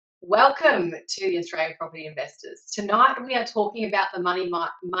Welcome to the Australian Property Investors. Tonight we are talking about the money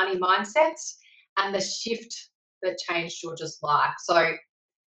mindset and the shift that changed Georgia's life. So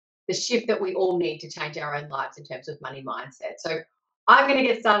the shift that we all need to change our own lives in terms of money mindset. So I'm going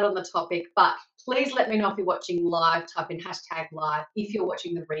to get started on the topic, but please let me know if you're watching live, type in hashtag live. If you're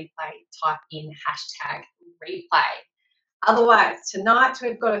watching the replay, type in hashtag replay. Otherwise, tonight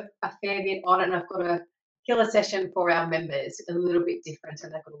we've got a fair bit on it, and I've got a killer session for our members, a little bit different,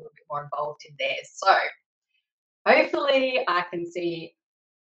 and they've got a little bit more involved in theirs. So hopefully I can see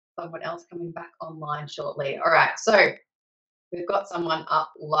someone else coming back online shortly. All right, so we've got someone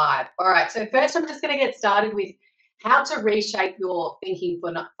up live. All right, so first I'm just going to get started with how to reshape your thinking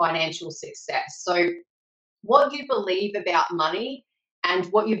for financial success. So what you believe about money and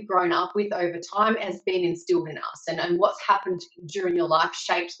what you've grown up with over time has been instilled in us, and what's happened during your life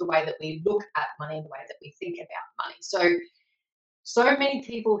shapes the way that we look at money and the way that we think about money. So many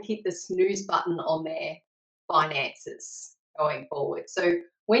people hit the snooze button on their finances going forward. So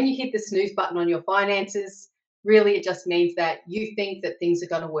when you hit the snooze button on your finances, really it just means that you think that things are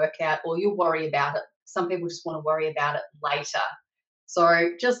going to work out, or you worry about it. Some people just want to worry about it later. So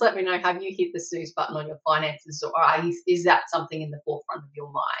just let me know, have you hit the snooze button on your finances, or is that something in the forefront of your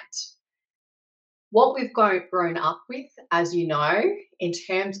mind? What we've grown up with, as you know, in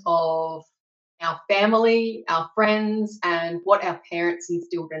terms of our family, our friends, and what our parents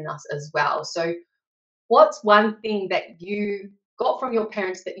instilled in us as well. So what's one thing that you got from your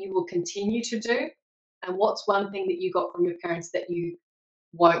parents that you will continue to do? And what's one thing that you got from your parents that you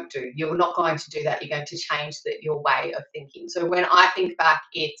won't do? You're not going to do that. You're going to change your way of thinking. So when I think back,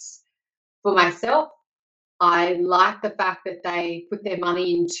 it's for myself, I like the fact that they put their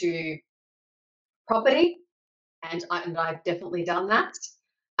money into property, and I've definitely done that.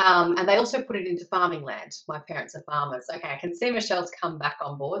 And they also put it into farming land. My parents are farmers. Okay, I can see Michelle's come back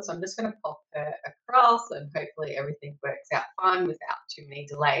on board, so I'm just going to pop her across, and hopefully everything works out fine without too many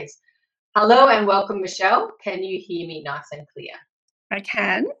delays. Hello and welcome, Michelle. Can you hear me nice and clear? I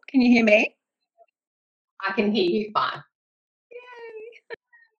can. Can you hear me? I can hear you fine.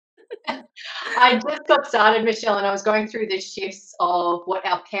 Yay! I just got started, Michelle, and I was going through the shifts of what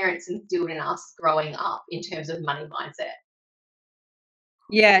our parents instilled in us growing up in terms of money mindset.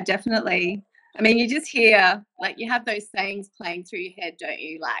 Yeah, definitely. I mean, you just hear, like, you have those sayings playing through your head, don't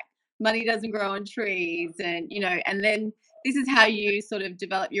you? Like, money doesn't grow on trees, and and then this is how you sort of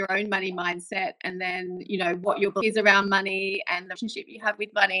develop your own money mindset, and then what your beliefs around money and the relationship you have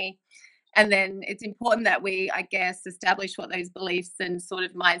with money. And then it's important that we, I guess, establish what those beliefs and sort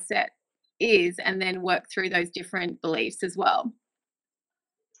of mindset is, and then work through those different beliefs as well.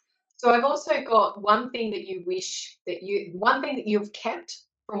 So I've also got one thing that one thing that you've kept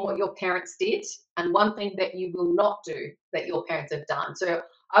from what your parents did, and one thing that you will not do that your parents have done. So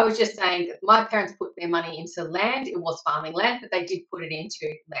I was just saying that my parents put their money into land. It was farming land, but they did put it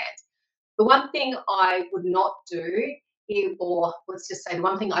into land. The one thing I would not do, or let's just say the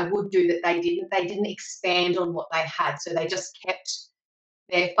one thing I would do that they didn't expand on what they had. So they just kept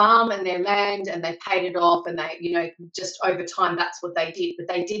their farm and their land, and they paid it off, and they, just over time, that's what they did. But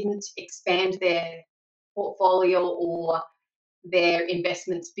they didn't expand their portfolio or their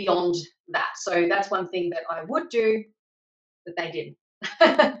investments beyond that. So that's one thing that I would do that they didn't.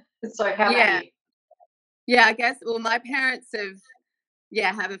 So how about you? Yeah, I guess, well, my parents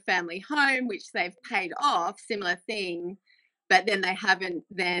have a family home, which they've paid off, similar thing, but then they haven't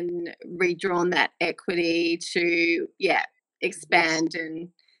then redrawn that equity to, expand. And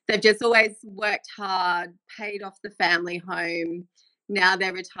they've just always worked hard, paid off the family home. Now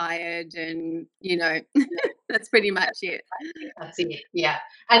they're retired, and, that's pretty much it. That's it, yeah.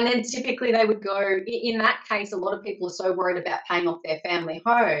 And then typically they would go, in that case, a lot of people are so worried about paying off their family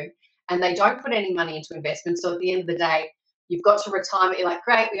home, and they don't put any money into investments. So at the end of the day, you've got to retirement, you're like,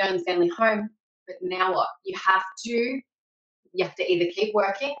 great, we own the family home, but now what? You have to either keep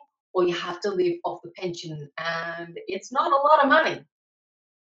working, or you have to live off the pension, and it's not a lot of money.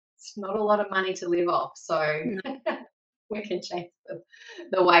 It's not a lot of money to live off. So we can change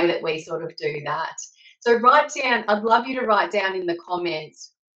the way that we sort of do that. So I'd love you to write down in the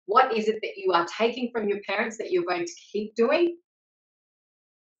comments, what is it that you are taking from your parents that you're going to keep doing?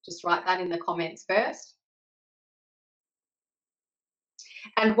 Just write that in the comments first.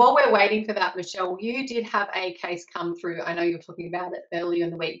 And while we're waiting for that, Michelle, you did have a case come through. I know you were talking about it earlier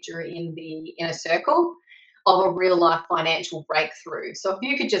in the week during the inner circle of a real life financial breakthrough. So if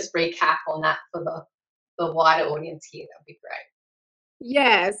you could just recap on that for the wider audience here, that would be great.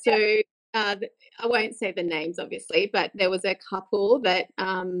 Yeah, so I won't say the names, obviously, but there was a couple that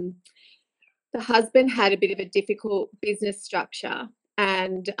the husband had a bit of a difficult business structure,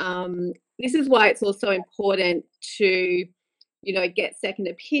 And this is why it's also important to, get second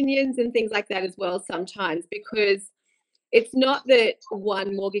opinions and things like that as well sometimes, because it's not that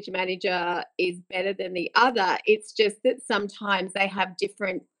one mortgage manager is better than the other. It's just that sometimes they have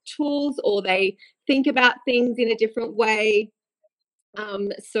different tools or they think about things in a different way.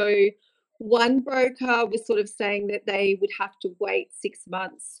 So one broker was sort of saying that they would have to wait 6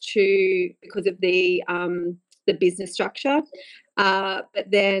 months to because of the business structure. But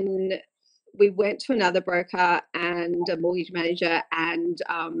then we went to another broker and a mortgage manager, and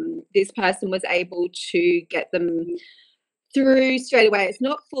this person was able to get them through straight away. It's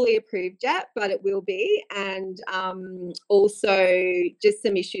not fully approved yet, but it will be. And also just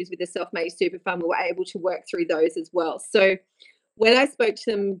some issues with the self-managed super fund, we were able to work through those as well. So when I spoke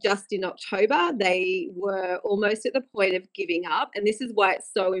to them just in October, they were almost at the point of giving up. And this is why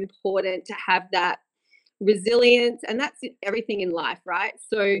it's so important to have that resilience. And that's everything in life, right?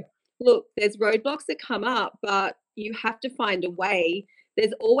 So, look, there's roadblocks that come up, but you have to find a way.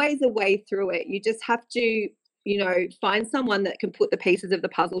 There's always a way through it. You just have to, find someone that can put the pieces of the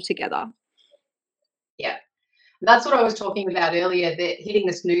puzzle together. Yeah. That's what I was talking about earlier, that hitting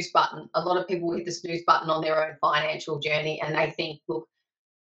the snooze button. A lot of people hit the snooze button on their own financial journey and they think, look,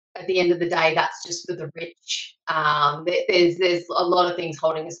 at the end of the day, that's just for the rich. There's a lot of things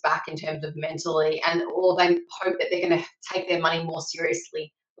holding us back in terms of mentally, or they hope that they're going to take their money more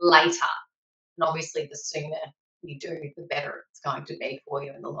seriously later. And obviously, the sooner you do, the better it's going to be for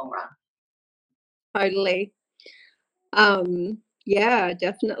you in the long run. Totally. Yeah,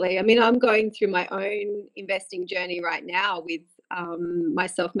 definitely. I mean, I'm going through my own investing journey right now with my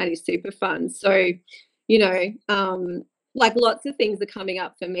self-managed super fund. So, you know, like lots of things are coming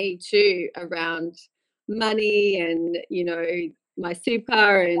up for me too around money and, my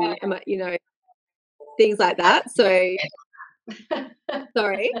super and things like that. So,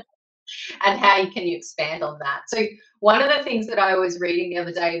 sorry. And how can you expand on that? So one of the things that I was reading the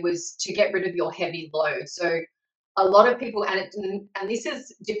other day was to get rid of your heavy load. So a lot of people, and this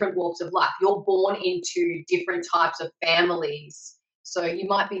is different walks of life. You're born into different types of families. So you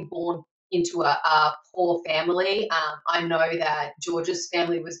might be born into a poor family. I know that George's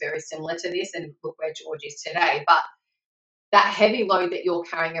family was very similar to this, and look where George is today. But that heavy load that you're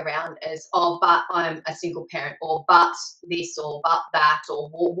carrying around as, oh, but I'm a single parent, or but this, or but that, or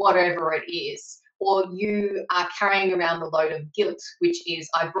whatever it is. Or you are carrying around the load of guilt, which is,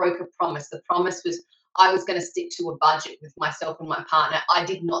 I broke a promise. The promise was I was going to stick to a budget with myself and my partner. I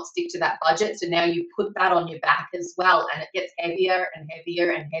did not stick to that budget. So now you put that on your back as well. And it gets heavier and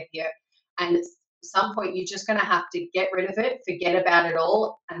heavier and heavier. And at some point, you're just going to have to get rid of it, forget about it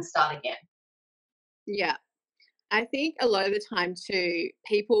all, and start again. Yeah. I think a lot of the time too,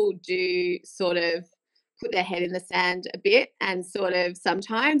 people do sort of put their head in the sand a bit, and sort of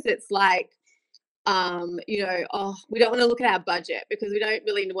sometimes it's like, oh, we don't want to look at our budget because we don't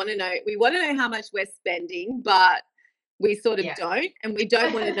really want to know. We want to know how much we're spending, but we sort of Yeah. don't, and we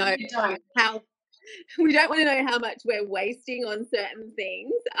don't want to know You don't. how we don't want to know how much we're wasting on certain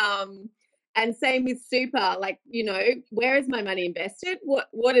things. And same with super, like, where is my money invested?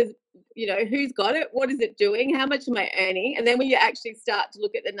 What is, who's got it? What is it doing? How much am I earning? And then when you actually start to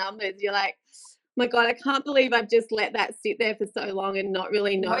look at the numbers, you're like, my God, I can't believe I've just let that sit there for so long and not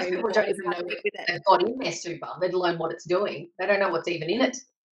really Most knowing people what don't was even know happening what with it. they've got in their super, let alone what it's doing. They don't know what's even in it.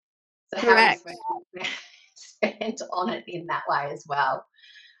 So how are you Correct. supposed to spend on it in that way as well?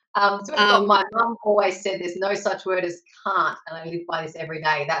 So we've got, Um, my mum always said there's no such word as can't, and I live by this every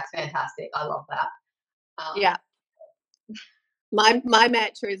day. That's fantastic. I love that. yeah. My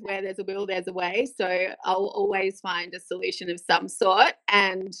mantra is where there's a will, there's a way. So I'll always find a solution of some sort.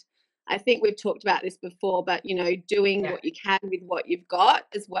 And I think we've talked about this before, but doing Yeah, what you can with what you've got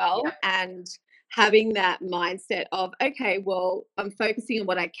as well, yeah, and having that mindset of, okay, well, I'm focusing on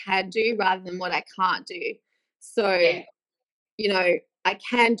what I can do rather than what I can't do. So, yeah. I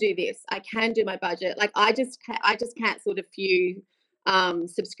can do this. I can do my budget. Like I just cancelled a few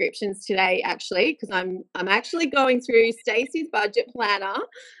subscriptions today actually, because I'm actually going through Stacey's budget planner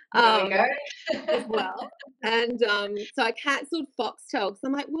There we um as go. well. And so I cancelled Foxtel because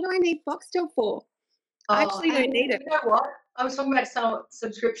I'm like, what do I need Foxtel for? I Oh, actually and don't need it. you know what? I was talking about some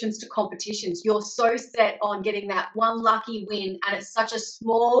subscriptions to competitions. You're so set on getting that one lucky win, and it's such a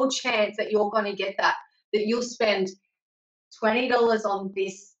small chance that you're going to get that you'll spend $20 on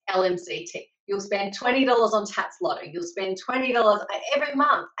this LMCT. You'll spend $20 on Tats Lotto. You'll spend $20 every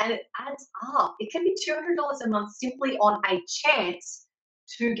month, and it adds up. It can be $200 a month simply on a chance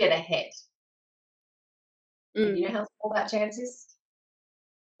to get ahead. And you Mm, know how small that chance is?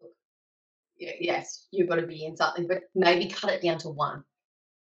 Yes, you've got to be in something, but maybe cut it down to one.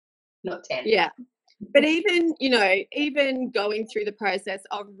 not 10. Yeah. But even, even going through the process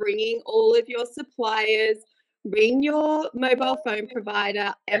of ringing all of your suppliers, ring your mobile phone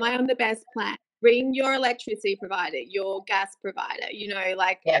provider, am I on the best plan? Ring your electricity provider, your gas provider,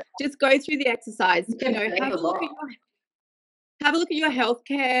 like Yeah, just go through the exercise, you can save a lot. have a look at your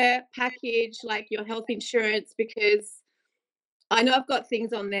healthcare package, like your health insurance, because I know I've got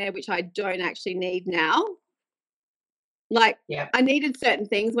things on there which I don't actually need now. Like, Yeah, I needed certain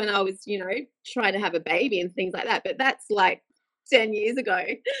things when I was, trying to have a baby and things like that, but that's like 10 years ago.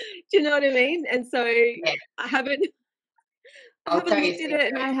 Do you know what I mean? And so yeah. I haven't I I'll haven't tell you a looked at it,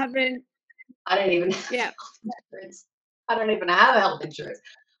 and secret. I haven't. I don't even have Yeah. health insurance. I don't even have health insurance.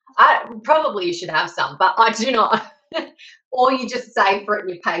 I probably you should have some, but I do not. Or you just save for it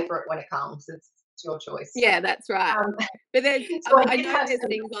and you pay for it when it comes. It's your choice. Yeah, that's right. Um, But there's so I I did know have there's some.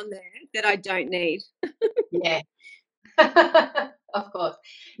 things on there that I don't need. Yeah, of course.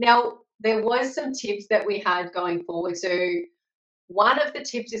 Now there was some tips that we had going forward. So one of the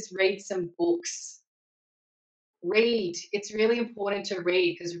tips is read some books. Read. It's really important to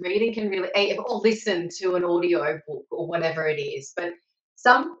read because reading can really, or listen to an audio book or whatever it is. But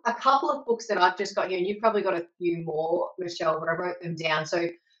a couple of books that I've just got here, and you've probably got a few more, Michelle, but I wrote them down. So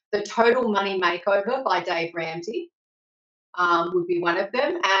The Total Money Makeover by Dave Ramsey would be one of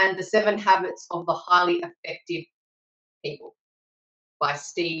them, and The Seven Habits of the Highly Effective People by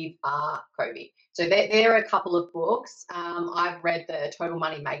Steve Covey. So there are a couple of books. I've read The Total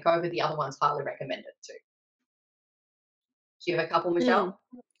Money Makeover. The other one's highly recommended too. Do you have a couple, Mm. Michelle?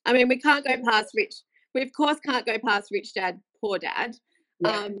 I mean, we of course can't go past Rich Dad, Poor Dad.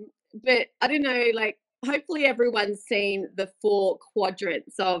 Yeah. But I don't know, like hopefully everyone's seen the four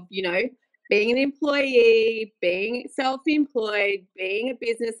quadrants of, being an employee, being self-employed, being a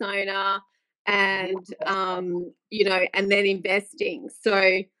business owner, and and then investing.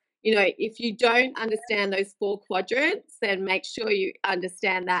 So, if you don't understand those four quadrants, then make sure you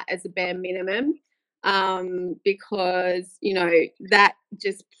understand that as a bare minimum, because that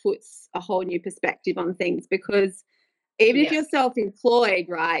just puts a whole new perspective on things, because even if Yeah. you're self-employed,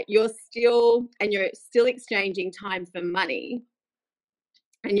 right, you're still exchanging time for money,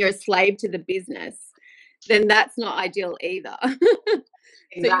 and you're a slave to the business, then that's not ideal either. So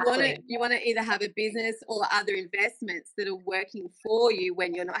Exactly. you want to either have a business or other investments that are working for you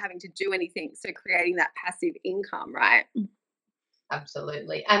when you're not having to do anything, so creating that passive income, right?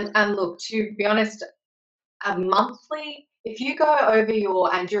 Absolutely. And look, to be honest, a monthly, if you go over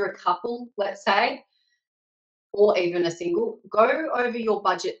and you're a couple, let's say, or even a single, go over your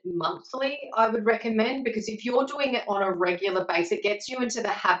budget monthly, I would recommend, because if you're doing it on a regular basis, it gets you into the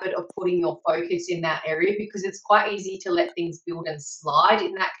habit of putting your focus in that area because it's quite easy to let things build and slide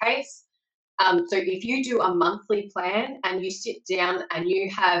in that case. So if you do a monthly plan and you sit down and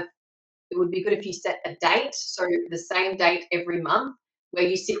it would be good if you set a date, so the same date every month, where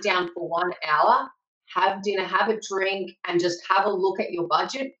you sit down for 1 hour, have dinner, have a drink, and just have a look at your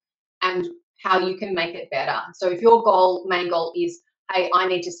budget and how you can make it better. So if your main goal is, hey, I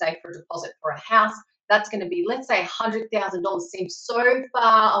need to save for a deposit for a house, that's going to be, let's say, $100,000 seems so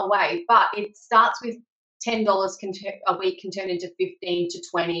far away, but it starts with $10 a week can turn into 15 to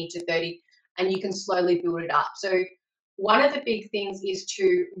 20 to 30, and you can slowly build it up. So one of the big things is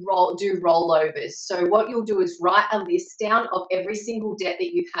to do rollovers. So what you'll do is write a list down of every single debt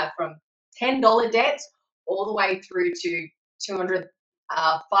that you have, from $10 debts all the way through to 200,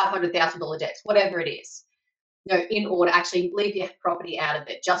 $500,000 debts, whatever it is. In order. Actually, leave your property out of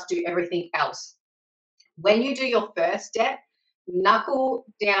it. Just do everything else. When you do your first debt, knuckle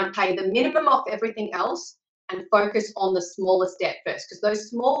down, pay the minimum off everything else, and focus on the smallest debt first, because those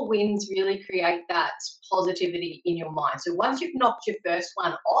small wins really create that positivity in your mind. So once you've knocked your first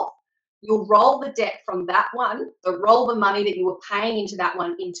one off, you'll roll the debt from that one, roll the money that you were paying into that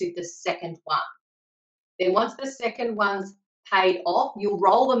one into the second one. Then once the second one's paid off, you'll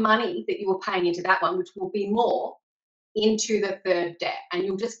roll the money that you were paying into that one, which will be more, into the third debt, and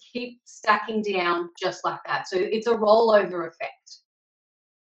you'll just keep stacking down just like that. So it's a rollover effect.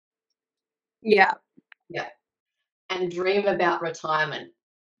 Yeah. Yeah. And dream about retirement.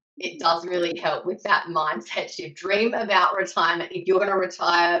 It does really help with that mindset shift. Dream about retirement. If you're going to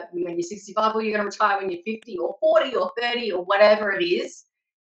retire when you're 65, or you're going to retire when you're 50 or 40 or 30 or whatever it is,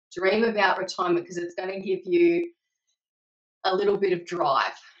 dream about retirement, because it's going to give you a little bit of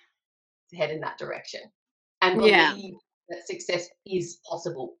drive to head in that direction, and Yeah. believe that success is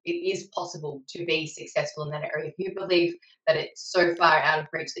possible. It is possible to be successful in that area. If you believe that it's so far out of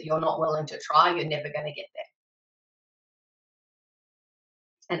reach that you're not willing to try, you're never going to get there.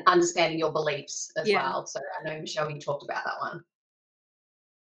 And understanding your beliefs as Yeah. well. So I know, Michelle, you talked about that one.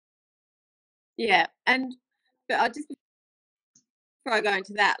 Yeah, and but I'll just before I go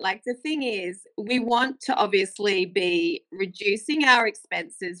into that, like the thing is, we want to obviously be reducing our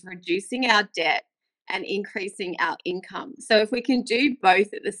expenses, reducing our debt, and increasing our income. So if we can do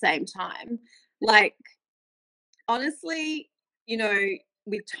both at the same time, like honestly, you know,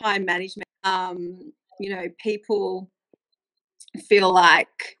 with time management, people feel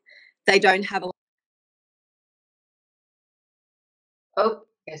like they don't have a Oh,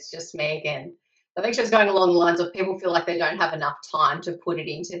 it's just me again. I think she was going along the lines of people feel like they don't have enough time to put it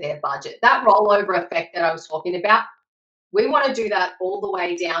into their budget. That rollover effect that I was talking about, we want to do that all the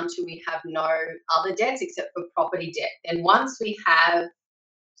way down to we have no other debts except for property debt. And once we have,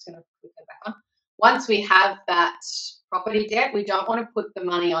 just going to put that back on. Once we have that property debt, we don't want to put the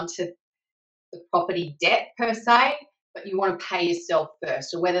money onto the property debt per se, but you want to pay yourself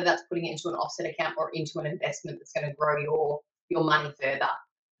first. So whether that's putting it into an offset account or into an investment that's going to grow your money further.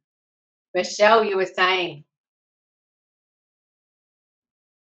 Michelle, you were saying.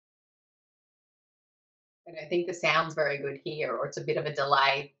 I don't think the sound's very good here, or it's a bit of a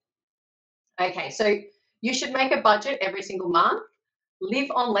delay. Okay, so you should make a budget every single month.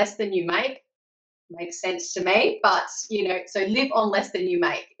 Live on less than you make. Makes sense to me, but so live on less than you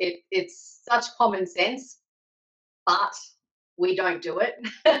make. It's such common sense, but we don't do it.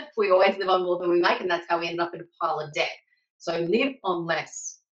 We always live on more than we make, and that's how we end up in a pile of debt. So live on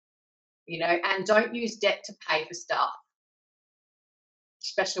less, and don't use debt to pay for stuff,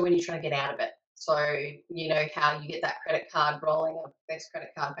 especially when you're trying to get out of it. So, how you get that credit card rolling up, this credit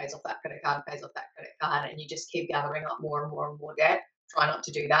card pays off that credit card, pays off that credit card, and you just keep gathering up more and more and more debt. Try not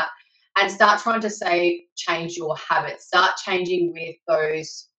to do that. And start trying to change your habits. Start changing with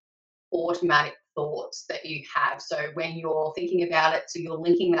those automatic thoughts that you have. So when you're thinking about it, so you're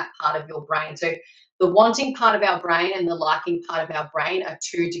linking that part of your brain. So the wanting part of our brain and the liking part of our brain are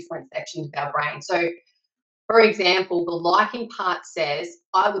two different sections of our brain. So for example, the liking part says,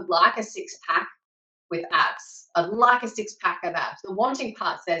 I would like a six pack with abs. I'd like a six pack of abs. The wanting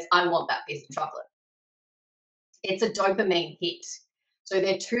part says, I want that piece of chocolate. It's a dopamine hit. So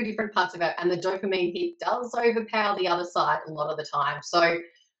they're two different parts of it, and the dopamine hit does overpower the other side a lot of the time. So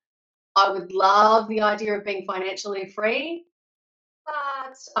I would love the idea of being financially free,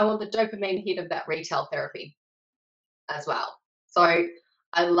 but I want the dopamine hit of that retail therapy as well. So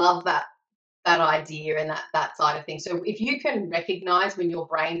I love that idea and that side of things. So if you can recognize when your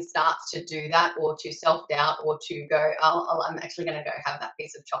brain starts to do that, or to self-doubt, or to go, oh, I'm actually going to go have that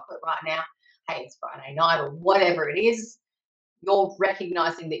piece of chocolate right now. Hey, it's Friday night, or whatever it is, you're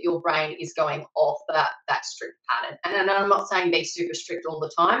recognizing that your brain is going off that strict pattern. And I'm not saying be super strict all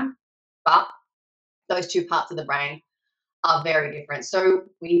the time, but those two parts of the brain are very different. So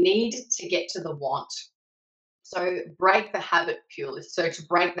we need to get to the want. So break the habit purely. So to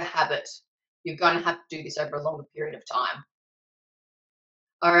break the habit, you're going to have to do this over a longer period of time.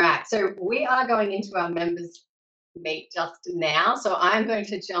 All right. So we are going into our members meet just now. So I'm going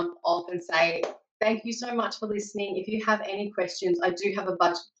to jump off and say thank you so much for listening. If you have any questions, I do have a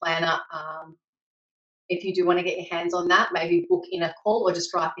budget planner. If you do want to get your hands on that, maybe book in a call or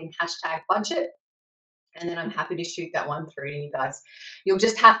just write in #budget. And then I'm happy to shoot that one through to you guys. You'll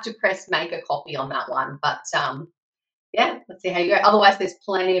just have to press make a copy on that one. But yeah, let's see how you go. Otherwise, there's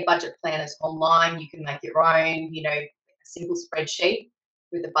plenty of budget planners online. You can make your own, a simple spreadsheet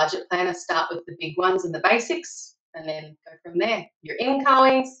with a budget planner. Start with the big ones and the basics, and then go from there. Your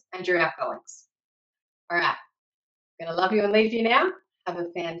incomings and your outgoings. All right. I'm going to love you and leave you now. Have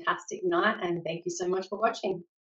a fantastic night, and thank you so much for watching.